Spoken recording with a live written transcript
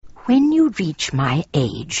When you reach my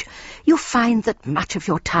age, you find that much of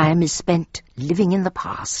your time is spent living in the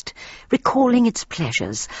past, recalling its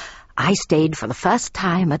pleasures. I stayed for the first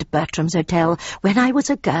time at Bertram's Hotel when I was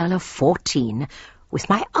a girl of 14, with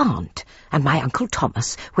my aunt and my Uncle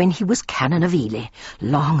Thomas when he was Canon of Ely,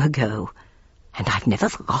 long ago. And I've never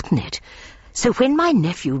forgotten it. So when my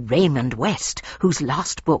nephew Raymond West, whose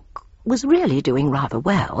last book was really doing rather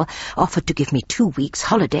well, offered to give me 2 weeks'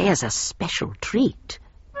 holiday as a special treat...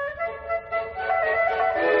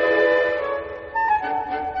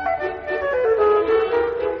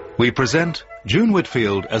 We present June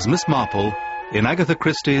Whitfield as Miss Marple in Agatha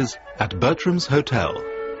Christie's At Bertram's Hotel.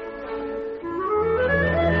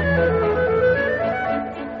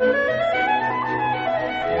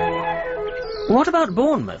 What about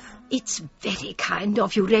Bournemouth? It's very kind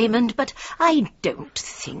of you, Raymond, but I don't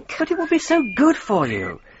think... But it would be so good for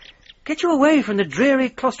you. Get you away from the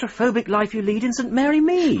dreary, claustrophobic life you lead in St. Mary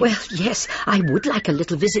Mead. Well, yes, I would like a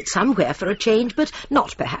little visit somewhere for a change, but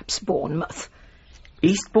not perhaps Bournemouth.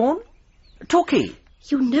 Eastbourne? Torquay?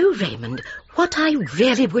 You know, Raymond, what I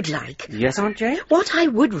really would like... Yes, Aunt Jane? What I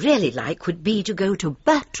would really like would be to go to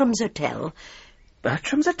Bertram's Hotel.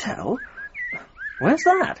 Bertram's Hotel? Where's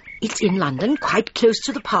that? It's in London, quite close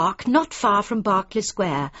to the park, not far from Berkeley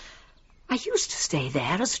Square. I used to stay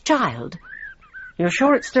there as a child. You're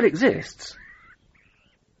sure it still exists?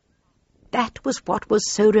 That was what was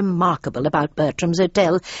so remarkable about Bertram's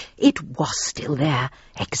Hotel. It was still there,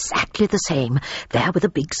 exactly the same. There were the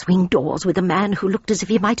big swing doors with a man who looked as if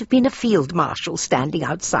he might have been a field marshal standing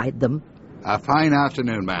outside them. A fine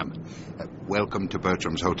afternoon, ma'am. Welcome to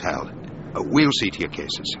Bertram's Hotel. We'll see to your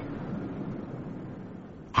cases.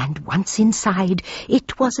 And once inside,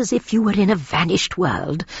 it was as if you were in a vanished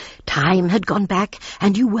world. Time had gone back,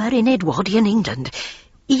 and you were in Edwardian England.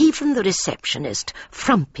 Even the receptionist,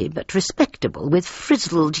 frumpy but respectable, with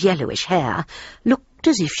frizzled yellowish hair, looked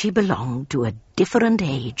as if she belonged to a different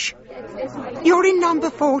age. You're in number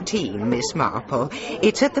 14, Miss Marple.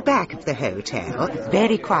 It's at the back of the hotel,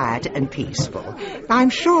 very quiet and peaceful. I'm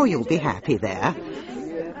sure you'll be happy there.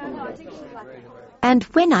 And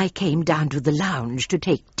when I came down to the lounge to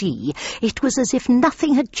take tea, it was as if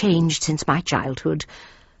nothing had changed since my childhood.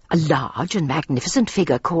 A large and magnificent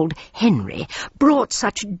figure called Henry brought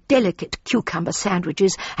such delicate cucumber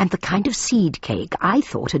sandwiches and the kind of seed cake I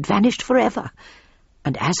thought had vanished forever.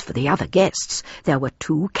 And as for the other guests, there were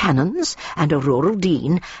 2 canons and a rural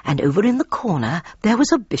dean, and over in the corner there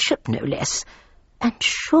was a bishop, no less. And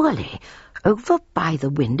surely, over by the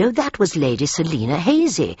window, that was Lady Selina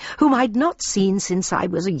Hazy, whom I'd not seen since I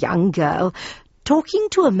was a young girl, talking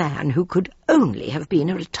to a man who could only have been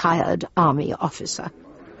a retired army officer.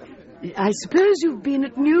 I suppose you've been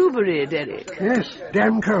at Newbury, Derek? Yes,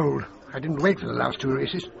 damn cold. I didn't wait for the last 2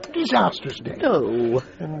 races. Disastrous day. Oh.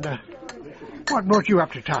 And, what brought you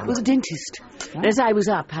up to town? It was a dentist. As I was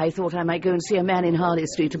up, I thought I might go and see a man in Harley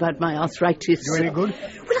Street about my arthritis. Do any good?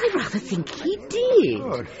 Well, I rather think he did.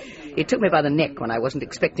 Good. He took me by the neck when I wasn't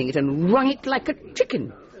expecting it and wrung it like a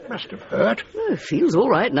chicken. Must have hurt. Oh, feels all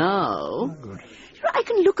right now. Oh, good. I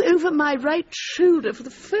can look over my right shoulder for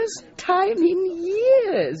the first time in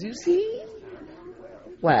years, you see.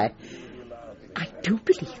 Why, I do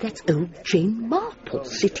believe that's old Jane Marple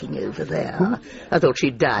sitting over there. I thought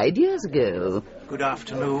she died years ago. Good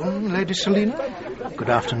afternoon, Lady Selina.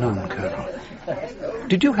 Good afternoon, Colonel.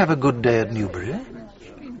 Did you have a good day at Newbury?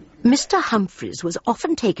 Mr. Humphreys was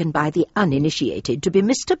often taken by the uninitiated to be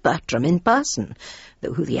Mr. Bertram in person,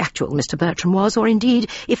 though who the actual Mr. Bertram was, or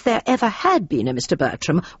indeed, if there ever had been a Mr.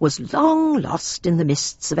 Bertram, was long lost in the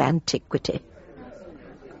mists of antiquity.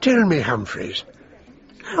 Tell me, Humphreys,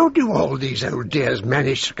 how do all these old dears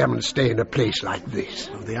manage to come and stay in a place like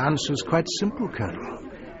this? Well, the answer's quite simple, Colonel.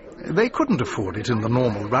 They couldn't afford it in the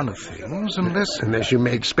normal run of things Unless you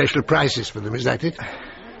made special prices for them, is that it?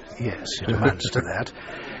 Yes, it amounts to that.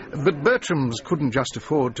 But Bertram's couldn't just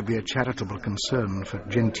afford to be a charitable concern for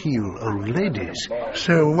genteel old ladies.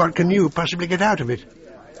 So what can you possibly get out of it?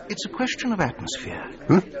 It's a question of atmosphere.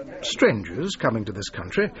 Strangers coming to this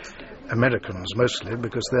country, Americans mostly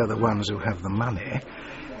because they're the ones who have the money,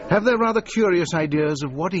 have their rather curious ideas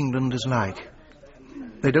of what England is like.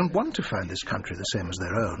 They don't want to find this country the same as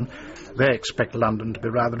their own. They expect London to be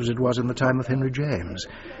rather as it was in the time of Henry James.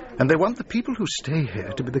 And they want the people who stay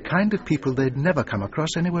here to be the kind of people they'd never come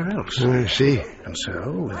across anywhere else. I see. And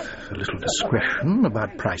so, with a little discretion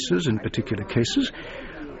about prices in particular cases,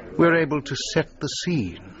 we're able to set the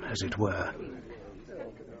scene, as it were.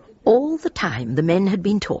 All the time the men had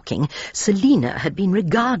been talking, Selina had been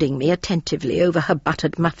regarding me attentively over her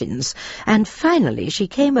buttered muffins, and finally she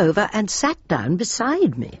came over and sat down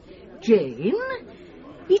beside me. Jane,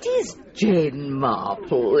 It is Jane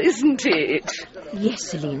Marple, isn't it?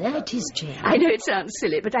 Yes, Selina, it is Jane. I know it sounds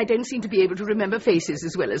silly, but I don't seem to be able to remember faces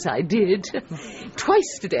as well as I did.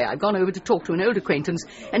 Twice today I've gone over to talk to an old acquaintance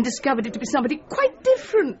and discovered it to be somebody quite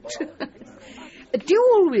different. Do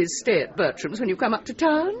you always stay at Bertram's when you come up to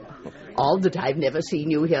town? Odd that I've never seen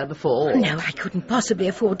you here before. No, I couldn't possibly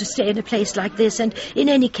afford to stay in a place like this, and in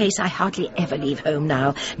any case, I hardly ever leave home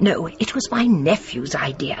now. No, it was my nephew's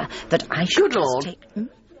idea that I should Good Lord. take...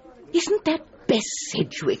 Isn't that Bess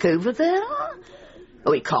Sedgwick over there?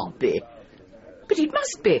 Oh, it can't be. But it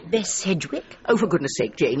must be. Bess Sedgwick? Oh, for goodness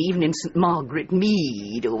sake, Jane, even in St. Margaret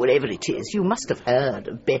Mead, or whatever it is, you must have heard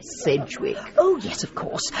of Bess Sedgwick. Oh, yes, of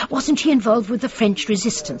course. Wasn't she involved with the French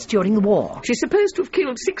resistance during the war? She's supposed to have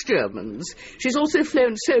killed 6 Germans. She's also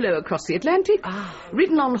flown solo across the Atlantic,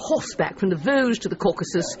 ridden on horseback from the Vosges to the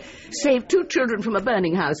Caucasus, saved 2 children from a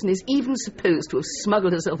burning house, and is even supposed to have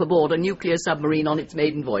smuggled herself aboard a nuclear submarine on its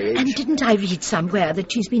maiden voyage. And didn't I read somewhere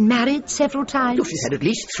that she's been married several times? Oh, she's had at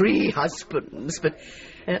least 3 husbands, but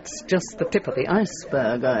that's just the tip of the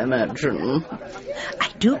iceberg, I imagine. I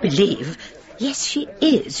do believe... Yes, she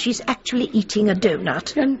is. She's actually eating a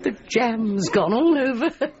donut. And the jam's gone all over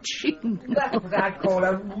her chin. That's what I call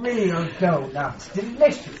a real donut.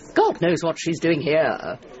 Delicious. God knows what she's doing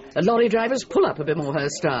here. A lorry driver's pull-up a bit more her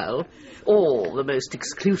style. Or the most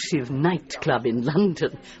exclusive nightclub in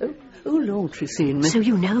London. Oh, Lord, she's seen me. So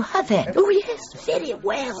you know her then? Oh, yes, very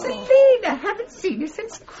well. Selina, haven't seen you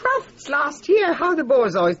since Crofts last year. How the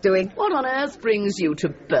Borzoi doing? What on earth brings you to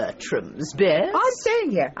Bertram's, Bess? I'm staying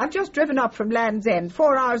here. I've just driven up from Land's End.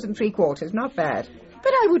 4 hours and 3/4. Not bad.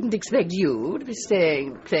 But I wouldn't expect you to be staying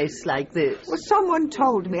in a place like this. Well, someone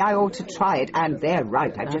told me I ought to try it, and they're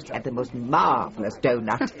right. I've just had the most marvellous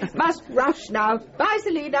donut. Must rush now. Bye,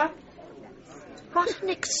 Selina. What an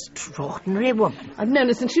extraordinary woman. I've known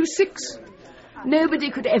her since she was 6. Nobody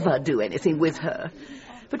could ever do anything with her.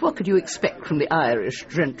 But what could you expect from the Irish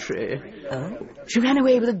gentry? Oh. She ran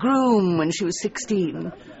away with a groom when she was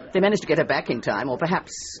 16. They managed to get her back in time, or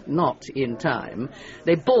perhaps not in time.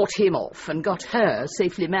 They bought him off and got her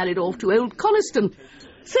safely married off to old Coniston.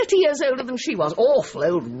 30 years older than she was. Awful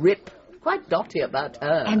old rip. Quite dotty about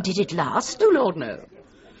her. And did it last? Oh, Lord, no.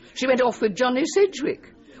 She went off with Johnny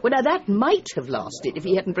Sedgwick. Well, now, that might have lasted if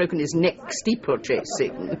he hadn't broken his neck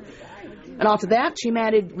steeplechasing. And after that, she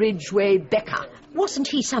married Ridgway Becker. Wasn't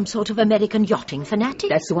he some sort of American yachting fanatic?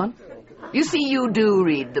 That's the one. You see, you do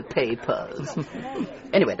read the papers.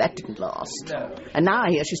 Anyway, that didn't last. And now I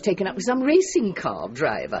hear she's taken up with some racing car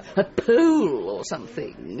driver, a Pole or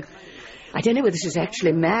something. I don't know whether she's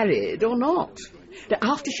actually married or not.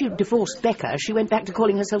 After she divorced Becker, she went back to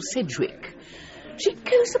calling herself Sedgwick. She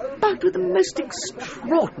goes about with the most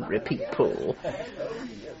extraordinary people.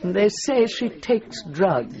 They say she takes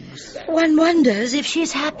drugs. One wonders if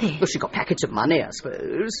she's happy. Well, she got packets of money, I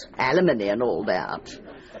suppose. Alimony and all that.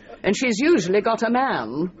 And she's usually got a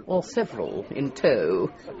man, or several, in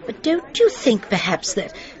tow. But don't you think, perhaps,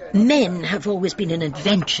 that men have always been an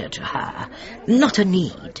adventure to her, not a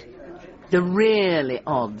need? The really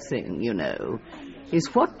odd thing, you know,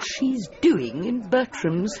 is what she's doing in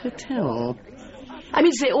Bertram's hotel. I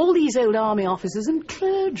mean, say, all these old army officers and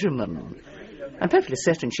clergymen. I'm perfectly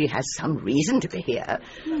certain she has some reason to be here.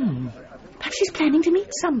 Perhaps she's planning to meet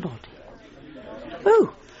somebody.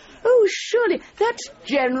 Oh, surely, that's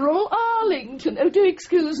General Arlington. Oh, do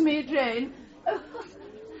excuse me, Jane.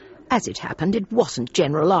 As it happened, it wasn't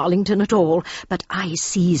General Arlington at all, but I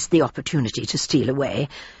seized the opportunity to steal away.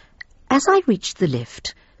 As I reached the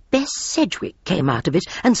lift, Bess Sedgwick came out of it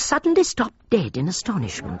and suddenly stopped dead in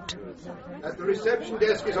astonishment. The reception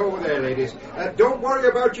desk is over there, ladies. Don't worry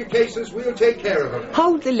about your cases. We'll take care of them.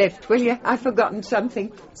 Hold the lift, will you? I've forgotten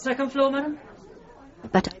something. Second floor, madam?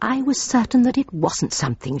 But I was certain that it wasn't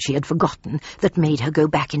something she had forgotten that made her go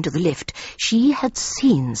back into the lift. She had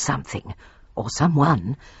seen something, or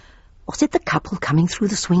someone. Was it the couple coming through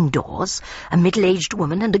the swing doors? A middle-aged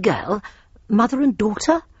woman and a girl? Mother and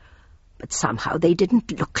daughter? But somehow they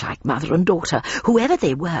didn't look like mother and daughter. Whoever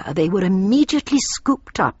they were immediately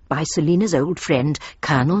scooped up by Selina's old friend,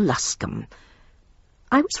 Colonel Luscombe.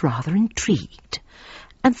 I was rather intrigued,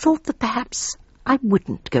 and thought that perhaps I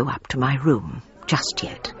wouldn't go up to my room just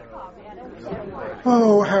yet.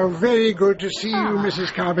 Oh, how very good to see you,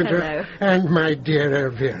 Mrs. Carpenter. Hello. And my dear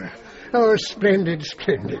Elvira. Oh, splendid,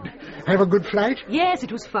 splendid. Have a good flight? Yes,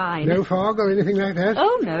 it was fine. No fog or anything like that?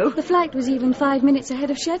 Oh, no. The flight was even 5 minutes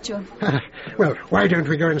ahead of schedule. Well, why don't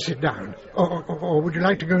we go and sit down? Or would you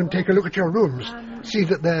like to go and take a look at your rooms? See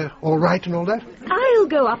that they're all right and all that? I'll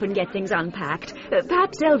go up and get things unpacked.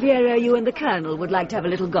 Perhaps, Elvira, you and the Colonel would like to have a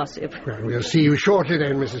little gossip. Well, we'll see you shortly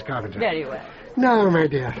then, Mrs. Carpenter. Very well. Now, my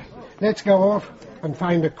dear, let's go off and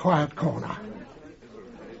find a quiet corner.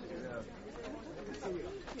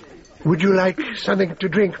 Would you like something to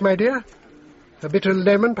drink, my dear? A bit of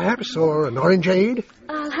lemon, perhaps, or an orangeade?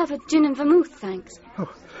 I'll have a gin and vermouth, thanks.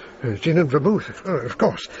 Oh, gin and vermouth, of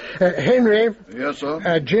course. Henry? Yes, sir?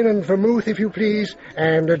 A gin and vermouth, if you please,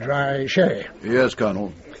 and a dry sherry. Yes,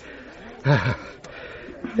 Colonel.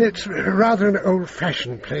 It's rather an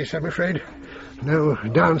old-fashioned place, I'm afraid. No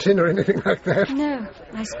dancing or anything like that. No,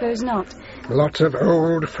 I suppose not. Lots of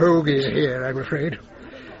old fogies here, I'm afraid.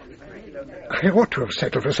 I ought to have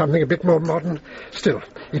settled for something a bit more modern. Still,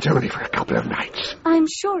 it's only for a couple of nights. I'm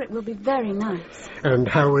sure it will be very nice. And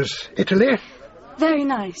how was Italy? Very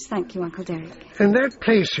nice, thank you, Uncle Derek. And that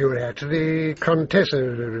place you were at, the Contessa,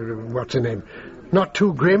 what's her name? Not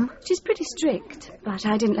too grim? She's pretty strict, but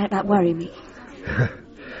I didn't let that worry me.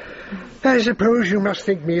 I suppose you must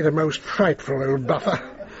think me the most frightful old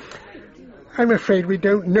buffer. I'm afraid we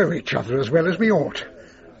don't know each other as well as we ought,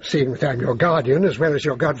 seeing that I'm your guardian as well as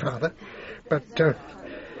your godfather. But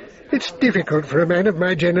it's difficult for a man of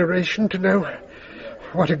my generation to know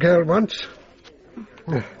what a girl wants.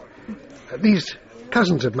 These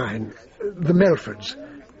cousins of mine, the Melfords,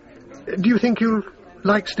 do you think you'll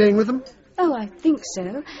like staying with them? Oh, I think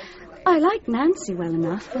so. I like Nancy well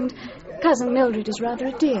enough, and Cousin Mildred is rather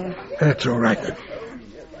a dear. That's all right, then.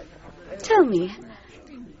 Tell me,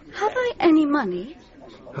 have I any money?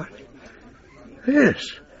 What?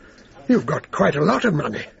 Yes, you've got quite a lot of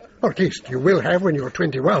money. Or at least you will have when you're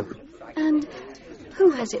 21. And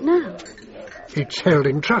who has it now? It's held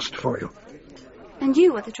in trust for you. And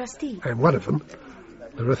you are the trustee? I'm one of them.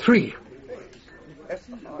 There are 3.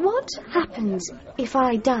 What happens if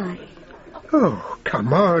I die? Oh,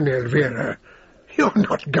 come on, Elvira. You're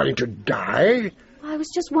not going to die. I was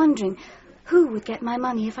just wondering, who would get my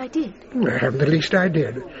money if I did? I haven't the least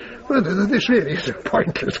idea. Well, this really is a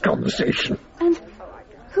pointless conversation. And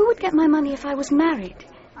who would get my money if I was married?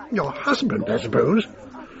 Your husband, I suppose.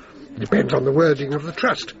 Depends on the wording of the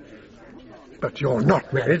trust. But you're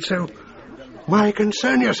not married, so why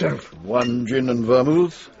concern yourself? 1 gin and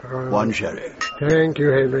vermouth, 1 sherry. Thank you,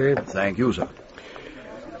 Henry. Thank you, sir.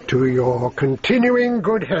 To your continuing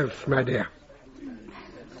good health, my dear.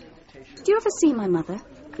 Do you ever see my mother?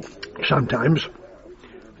 Sometimes.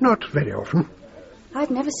 Not very often.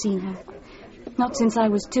 I've never seen her. Not since I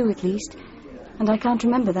was 2, at least. And I can't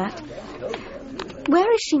remember that.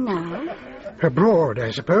 Where is she now? Abroad,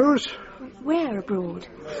 I suppose. Where abroad?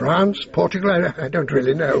 France, Portugal, I don't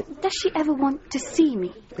really know. Does she ever want to see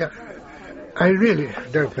me? I really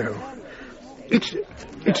don't know.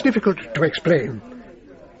 It's difficult to explain.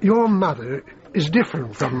 Your mother is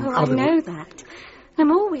different from other... I know that.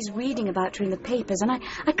 I'm always reading about her in the papers, and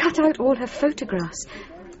I cut out all her photographs.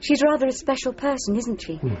 She's rather a special person, isn't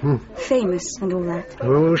she? Mm-hmm. Famous and all that.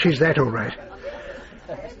 Oh, she's that all right.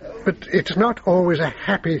 But it's not always a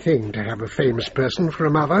happy thing to have a famous person for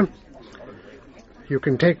a mother. You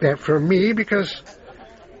can take that from me because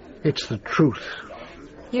it's the truth.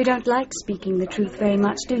 You don't like speaking the truth very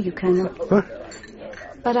much, do you, Colonel? What?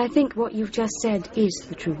 But I think what you've just said is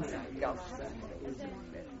the truth.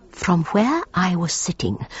 From where I was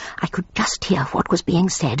sitting, I could just hear what was being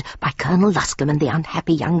said by Colonel Luscombe and the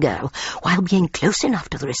unhappy young girl, while being close enough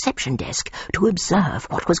to the reception desk to observe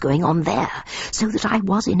what was going on there, so that I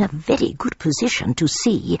was in a very good position to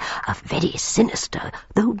see a very sinister,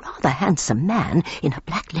 though rather handsome man in a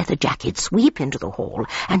black leather jacket sweep into the hall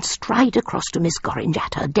and stride across to Miss Gorringe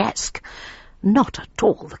at her desk. Not at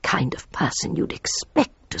all the kind of person you'd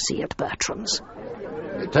expect to see at Bertram's.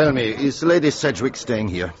 Tell me, is Lady Sedgwick staying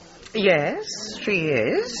here? Yes, she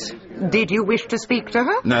is. Did you wish to speak to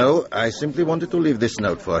her? No, I simply wanted to leave this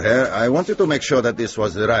note for her. I wanted to make sure that this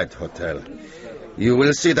was the right hotel. You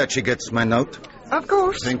will see that she gets my note? Of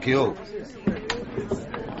course. Thank you.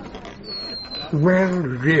 Well,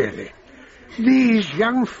 really, these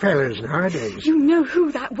young fellas nowadays... You know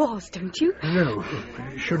who that was, don't you? No.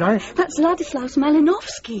 Should I? That's Ladislaus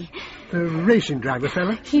Malinovsky. The racing driver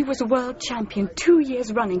fella? He was a world champion 2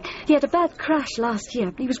 years running. He had a bad crash last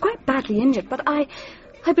year. He was quite badly injured, but I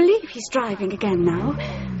believe he's driving again now.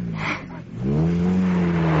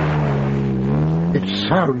 It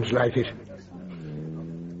sounds like it.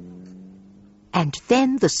 And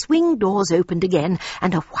then the swing doors opened again,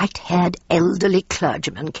 and a white-haired elderly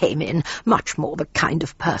clergyman came in, much more the kind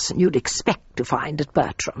of person you'd expect to find at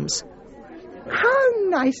Bertram's. How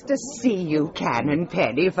nice to see you, Canon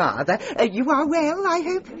Pennyfather. You are well, I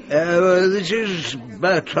hope? This is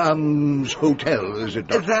Bertram's hotel, is it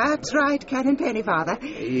not? That's right, Canon Pennyfather.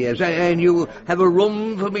 Yes, and you have a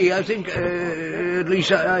room for me, I think. At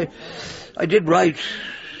least I did write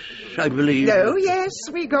I believe. Oh, yes,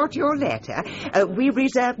 we got your letter. We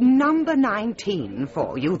reserved number 19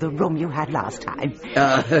 for you, the room you had last time.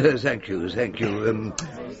 Thank you.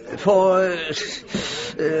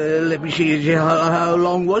 Let me see, how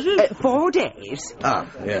long was it? 4 days.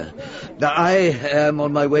 Yeah. Now, I am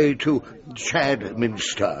on my way to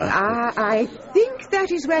Chadminster. I think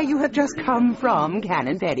that is where you have just come from,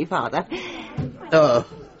 Canon Pennyfather. Oh.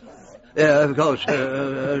 Yeah, of course.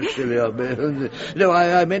 Silly of me. No,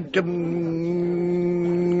 I meant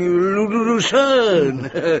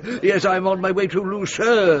Lucerne. Yes, I'm on my way to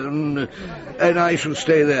Lucerne, and I shall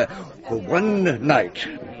stay there for 1 night.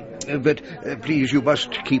 But please, you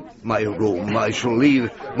must keep my room. I shall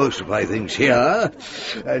leave most of my things here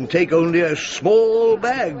and take only a small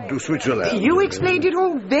bag to Switzerland. You explained it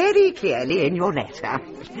all very clearly in your letter.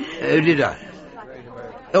 Did I?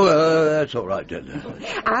 Oh, that's all right, then.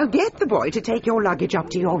 I'll get the boy to take your luggage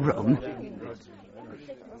up to your room.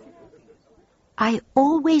 I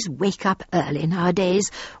always wake up early nowadays.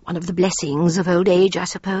 One of the blessings of old age, I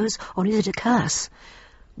suppose, or is it a curse?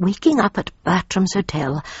 Waking up at Bertram's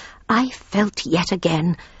Hotel, I felt yet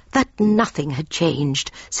again that nothing had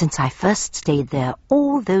changed since I first stayed there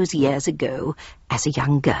all those years ago as a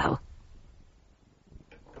young girl.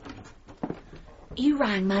 You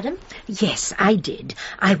rang, madam? Yes, I did.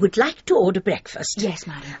 I would like to order breakfast. Yes,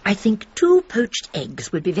 madam. I think 2 poached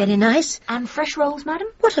eggs would be very nice. And fresh rolls, madam?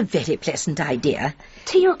 What a very pleasant idea.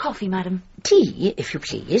 Tea or coffee, madam? Tea, if you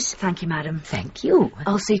please. Thank you, madam. Thank you.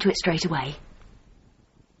 I'll see to it straight away.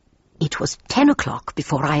 It was 10 o'clock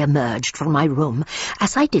before I emerged from my room.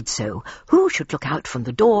 As I did so, who should look out from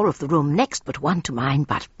the door of the room next but one to mine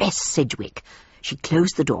but Bess Sidgwick. She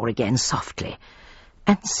closed the door again softly.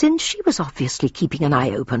 And since she was obviously keeping an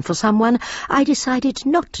eye open for someone, I decided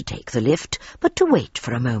not to take the lift, but to wait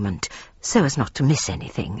for a moment, so as not to miss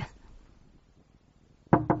anything.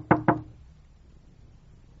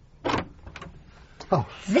 Oh,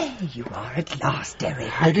 there you are at last,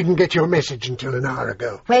 Derek. I didn't get your message until an hour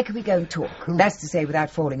ago. Where can we go and talk? That's to say, without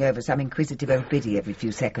falling over some inquisitive old biddy every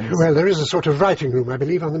few seconds. Well, there is a sort of writing room, I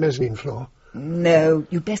believe, on the mezzanine floor. No,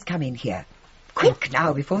 you'd best come in here. Quick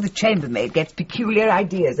now, before the chambermaid gets peculiar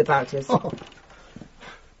ideas about us. Oh.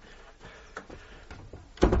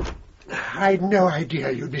 I'd no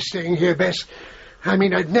idea you'd be staying here, Bess. I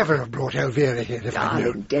mean, I'd never have brought Elvira here if I'd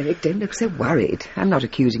known. Derek, don't look so worried. I'm not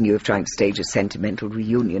accusing you of trying to stage a sentimental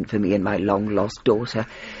reunion for me and my long-lost daughter.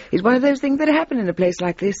 It's one of those things that happen in a place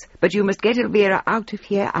like this. But you must get Elvira out of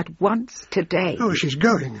here at once today. Oh, she's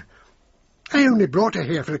going. I only brought her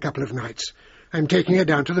here for a couple of nights. I'm taking her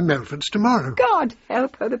down to the Melfords tomorrow. God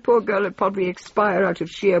help her, the poor girl would probably expire out of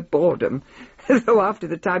sheer boredom. Though after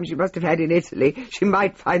the time she must have had in Italy, she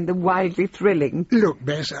might find them wildly thrilling. Look,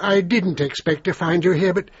 Bess, I didn't expect to find you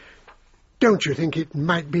here, but don't you think it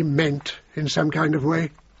might be meant in some kind of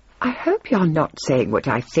way? I hope you're not saying what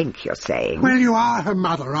I think you're saying. Well, you are her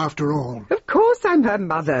mother, after all. Of course I'm her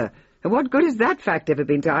mother. And what good has that fact ever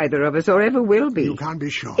been to either of us, or ever will be? You can't be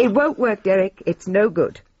sure. It won't work, Derek. It's no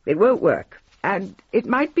good. It won't work. And it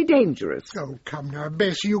might be dangerous. Oh, come now,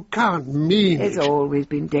 Bess, you can't mean It's it. always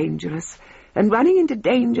been dangerous. And running into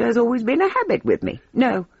danger has always been a habit with me.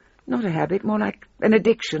 No, not a habit, more like an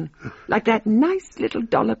addiction. Like that nice little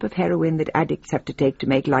dollop of heroin that addicts have to take to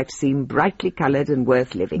make life seem brightly coloured and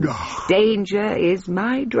worth living. Oh. Danger is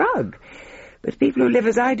my drug. But people who live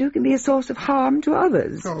as I do can be a source of harm to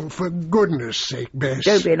others. Oh, for goodness sake, Bess.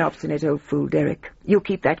 Don't be an obstinate old fool, Derek. You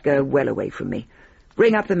keep that girl well away from me.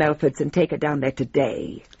 Ring up the Melfords and take her down there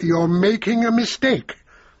today. You're making a mistake.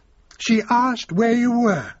 She asked where you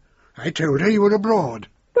were. I told her you were abroad.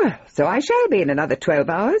 Well, so I shall be in another 12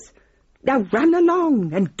 hours. Now run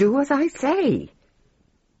along and do as I say.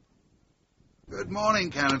 Good morning,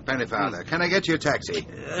 Canon Pennyfather. Can I get you a taxi?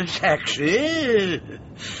 A taxi?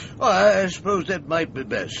 Well, I suppose that might be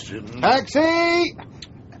best. Taxi!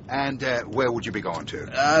 And where would you be going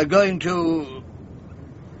to? Going to...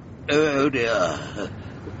 Oh, dear.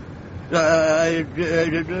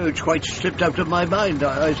 It's quite slipped out of my mind.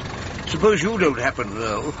 I suppose you don't happen to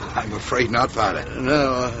know. I'm afraid not, Father.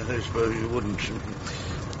 No, I suppose you wouldn't.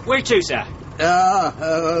 Where to, sir?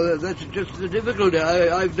 That's just the difficulty.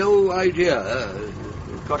 I've no idea.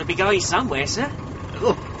 Got to be going somewhere, sir.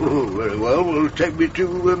 Oh, very well. Well, take me to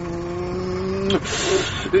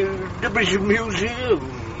the British Museum.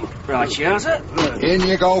 Right, sure, sir. In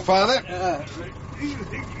you go, Father.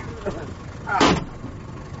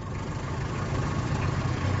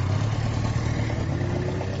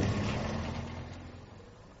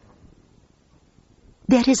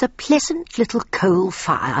 There is a pleasant little coal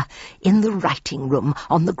fire in the writing room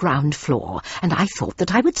on the ground floor, and I thought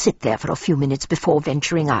that I would sit there for a few minutes before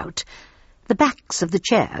venturing out. The backs of the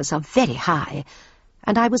chairs are very high,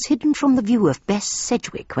 and I was hidden from the view of Bess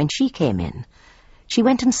Sedgwick when she came in. She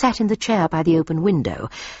went and sat in the chair by the open window,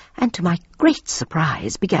 and to my great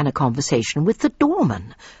surprise began a conversation with the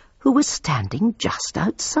doorman, who was standing just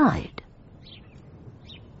outside.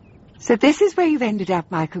 So this is where you've ended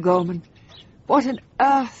up, Michael Gorman. What on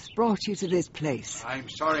earth brought you to this place? I'm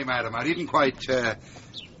sorry, madam. I didn't quite,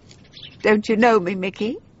 Don't you know me,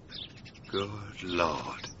 Mickey? Good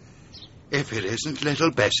Lord. If it isn't little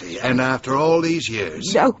Bessie, and after all these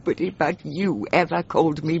years... Nobody but you ever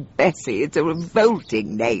called me Bessie. It's a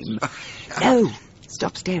revolting name. No,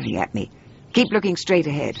 stop staring at me. Keep looking straight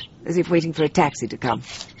ahead, as if waiting for a taxi to come.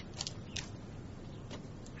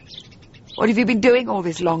 What have you been doing all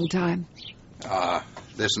this long time?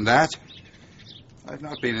 This and that. I've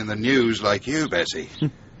not been in the news like you, Bessie.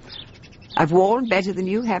 I've worn better than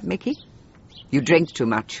you have, Mickey. You drink too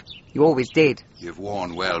much. You always did. You've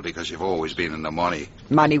worn well because you've always been in the money.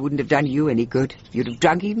 Money wouldn't have done you any good. You'd have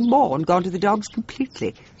drunk even more and gone to the dogs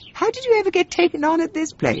completely. How did you ever get taken on at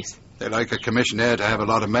this place? They like a commissionaire to have a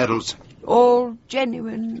lot of medals. All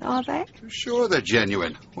genuine, are they? Sure they're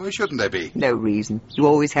genuine. Why shouldn't they be? No reason. You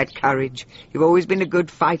always had courage. You've always been a good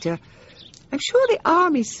fighter. I'm sure the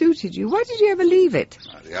army suited you. Why did you ever leave it?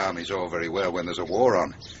 The army's all very well when there's a war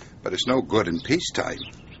on, but it's no good in peacetime.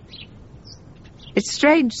 It's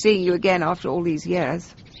strange seeing you again after all these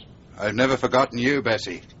years. I've never forgotten you,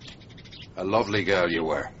 Bessie. A lovely girl you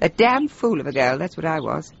were. A damn fool of a girl, that's what I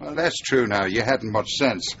was. Well, that's true now. You hadn't much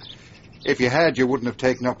sense. If you had, you wouldn't have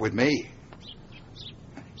taken up with me.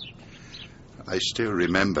 I still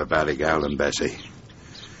remember Ballygowan, Bessie.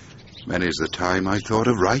 Many's the time I thought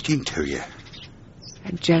of writing to you.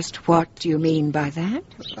 And just what do you mean by that?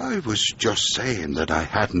 I was just saying that I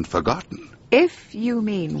hadn't forgotten. If you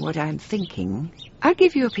mean what I'm thinking, I'll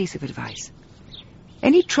give you a piece of advice.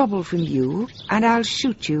 Any trouble from you, and I'll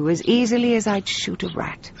shoot you as easily as I'd shoot a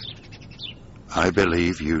rat. I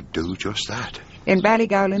believe you'd do just that. In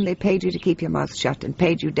Ballygowan, they paid you to keep your mouth shut, and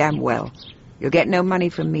paid you damn well. You'll get no money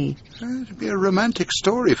from me. It'd be a romantic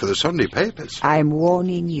story for the Sunday papers. I'm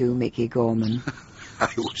warning you, Mickey Gorman. I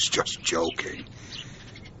was just joking.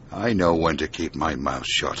 I know when to keep my mouth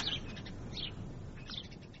shut.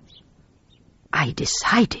 I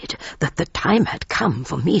decided that the time had come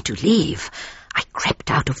for me to leave. I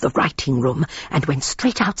crept out of the writing room and went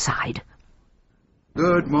straight outside.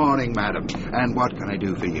 Good morning, madam. And what can I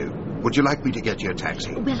do for you? Would you like me to get you a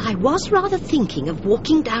taxi? Well, I was rather thinking of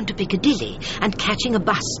walking down to Piccadilly and catching a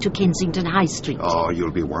bus to Kensington High Street. Oh,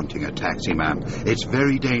 you'll be wanting a taxi, ma'am. It's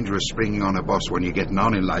very dangerous springing on a bus when you're getting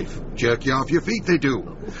on in life. Jerk you off your feet, they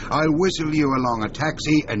do. I'll whistle you along a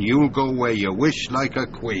taxi and you'll go where you wish like a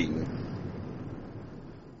queen.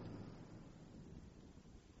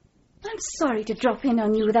 I'm sorry to drop in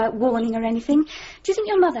on you without warning or anything. Do you think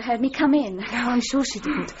your mother heard me come in? No, I'm sure she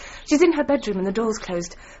didn't. She's in her bedroom and the door's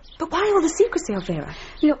closed. But why all the secrecy, Elvira?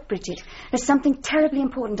 Look, Bridget, there's something terribly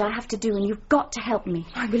important I have to do and you've got to help me.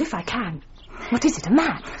 I will if I can. What is it, a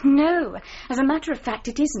map? No, as a matter of fact,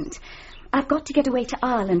 it isn't. I've got to get away to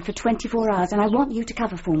Ireland for 24 hours and I want you to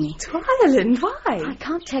cover for me. To Ireland? Why? I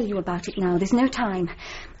can't tell you about it now. There's no time.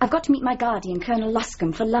 I've got to meet my guardian, Colonel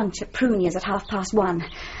Luscombe, for lunch at Prunia's at 1:30.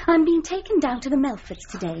 I'm being taken down to the Melfords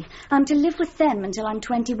today. I'm to live with them until I'm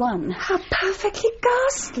 21. How perfectly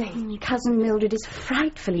ghastly. Cousin Mildred is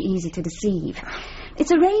frightfully easy to deceive.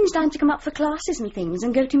 It's arranged I'm to come up for classes and things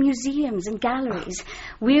and go to museums and galleries.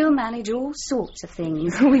 We'll manage all sorts of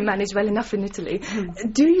things. We manage well enough in Italy.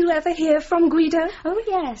 Do you ever hear from Guido? Oh,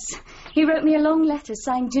 yes. He wrote me a long letter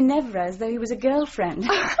signed Ginevra as though he was a girlfriend.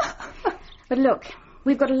 But look,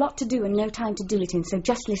 we've got a lot to do and no time to do it in, so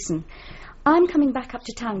just listen. I'm coming back up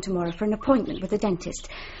to town tomorrow for an appointment with a dentist.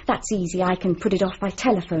 That's easy. I can put it off by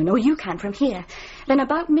telephone, or you can from here. Then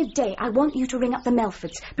about midday, I want you to ring up the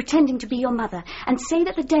Melfords, pretending to be your mother, and say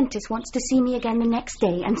that the dentist wants to see me again the next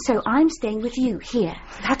day, and so I'm staying with you here.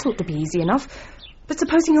 That ought to be easy enough. But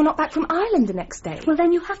supposing you're not back from Ireland the next day? Well,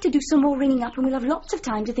 then you have to do some more ringing up, and we'll have lots of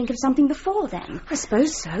time to think of something before then. I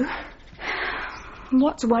suppose so.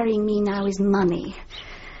 What's worrying me now is money.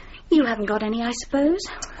 You haven't got any, I suppose?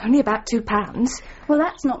 Only about £2. Well,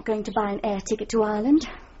 that's not going to buy an air ticket to Ireland.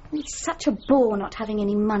 It's such a bore not having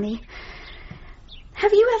any money.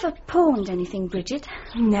 Have you ever pawned anything, Bridget?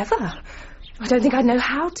 Never. I don't think I'd know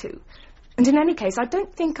how to. And in any case, I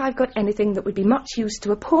don't think I've got anything that would be much use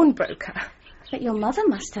to a pawnbroker. But your mother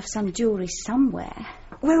must have some jewellery somewhere.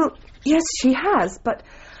 Well, yes, she has, but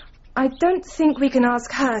I don't think we can ask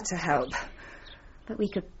her to help. But we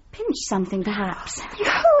could pinch something, perhaps.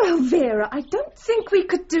 No, Elvira, I don't think we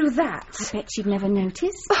could do that. I bet she'd never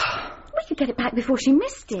notice. We could get it back before she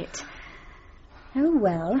missed it. Oh,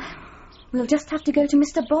 well, we'll just have to go to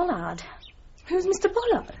Mr. Bollard. Who's Mr.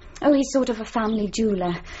 Bollard? Oh, he's sort of a family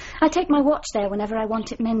jeweller. I take my watch there whenever I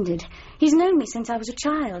want it mended. He's known me since I was a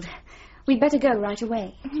child. We'd better go right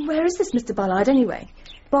away. Where is this Mr. Bollard, anyway?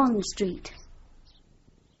 Bond Street.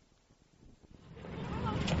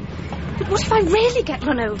 But what if I really get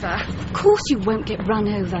run over? Of course you won't get run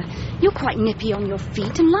over. You're quite nippy on your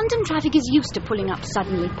feet, and London traffic is used to pulling up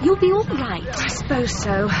suddenly. You'll be all right. I suppose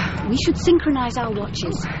so. We should synchronise our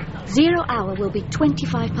watches. 0 hour will be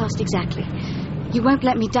 25 past exactly. You won't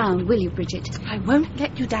let me down, will you, Bridget? I won't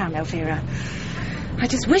let you down, Elvira. I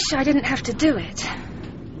just wish I didn't have to do it.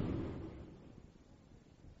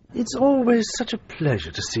 It's always such a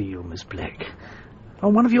pleasure to see you, Miss Blake.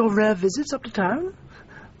 On one of your rare visits up to town?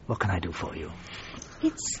 What can I do for you?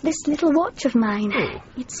 It's this little watch of mine. Oh.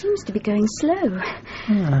 It seems to be going slow.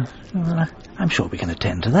 I'm sure we can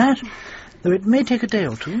attend to that, though it may take a day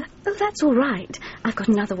or two. Oh, that's all right. I've got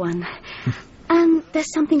another one. And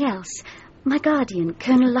there's something else. My guardian,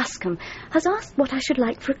 Colonel Luscombe, has asked what I should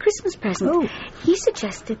like for a Christmas present. Oh. He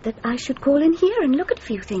suggested that I should call in here and look at a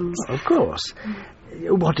few things. Of course.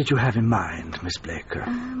 What did you have in mind, Miss Blake?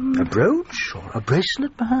 A brooch or a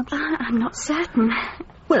bracelet, perhaps? I'm not certain.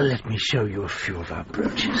 Well, let me show you a few of our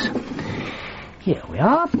brooches. Here we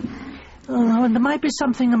are. And there might be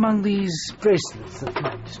something among these bracelets that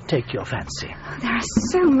might take your fancy. There are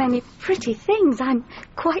so many pretty things. I'm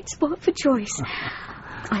quite spoilt for choice.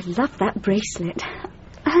 I love that bracelet.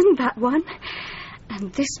 And that one.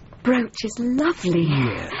 And this brooch is lovely.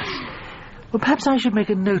 Yes. Well, perhaps I should make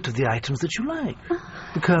a note of the items that you like.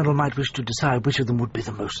 The Colonel might wish to decide which of them would be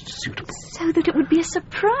the most suitable. So that it would be a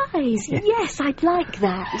surprise. Yes, I'd like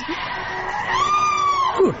that.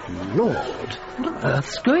 Good Lord. What on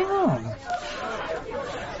earth's going on?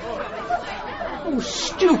 Oh,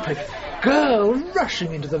 stupid girl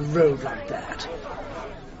rushing into the road like that.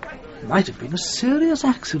 Might have been a serious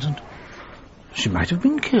accident. She might have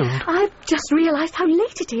been killed. I've just realised how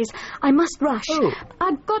late it is. I must rush. Oh.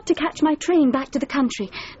 I've got to catch my train back to the country.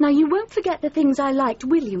 Now, you won't forget the things I liked,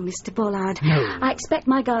 will you, Mr. Bollard? No. I expect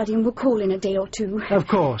my guardian will call in a day or two. Of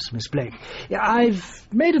course, Miss Blake. I've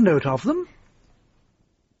made a note of them.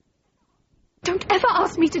 Don't ever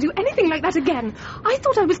ask me to do anything like that again. I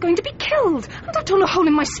thought I was going to be killed. And I torn a hole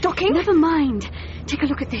in my stocking. Never mind. Take a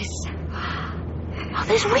look at this. Oh,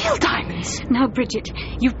 there's real diamonds. Now, Bridget,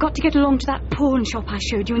 you've got to get along to that pawn shop I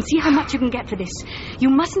showed you and see how much you can get for this. You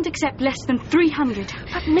mustn't accept less than 300.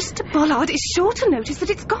 But Mr. Bollard is sure to notice that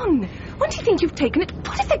it's gone. When do you think you've taken it?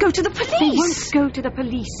 What if they go to the police? They won't go to the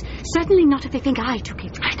police. Certainly not if they think I took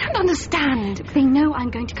it. I don't understand. They know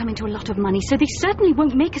I'm going to come into a lot of money, so they certainly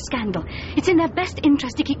won't make a scandal. It's in their best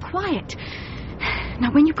interest to keep quiet.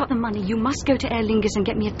 Now, when you've got the money, you must go to Aer Lingus and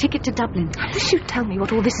get me a ticket to Dublin. I wish you'd tell me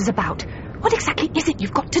what all this is about. What exactly is it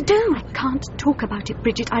you've got to do? I can't talk about it,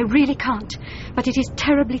 Bridget. I really can't. But it is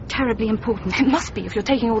terribly, terribly important. It must be if you're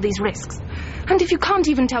taking all these risks. And if you can't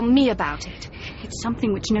even tell me about it. It's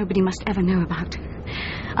something which nobody must ever know about.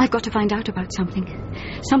 I've got to find out about something.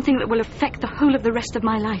 Something that will affect the whole of the rest of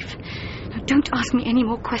my life. Now, don't ask me any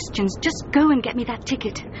more questions. Just go and get me that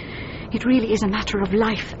ticket. It really is a matter of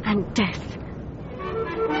life and death.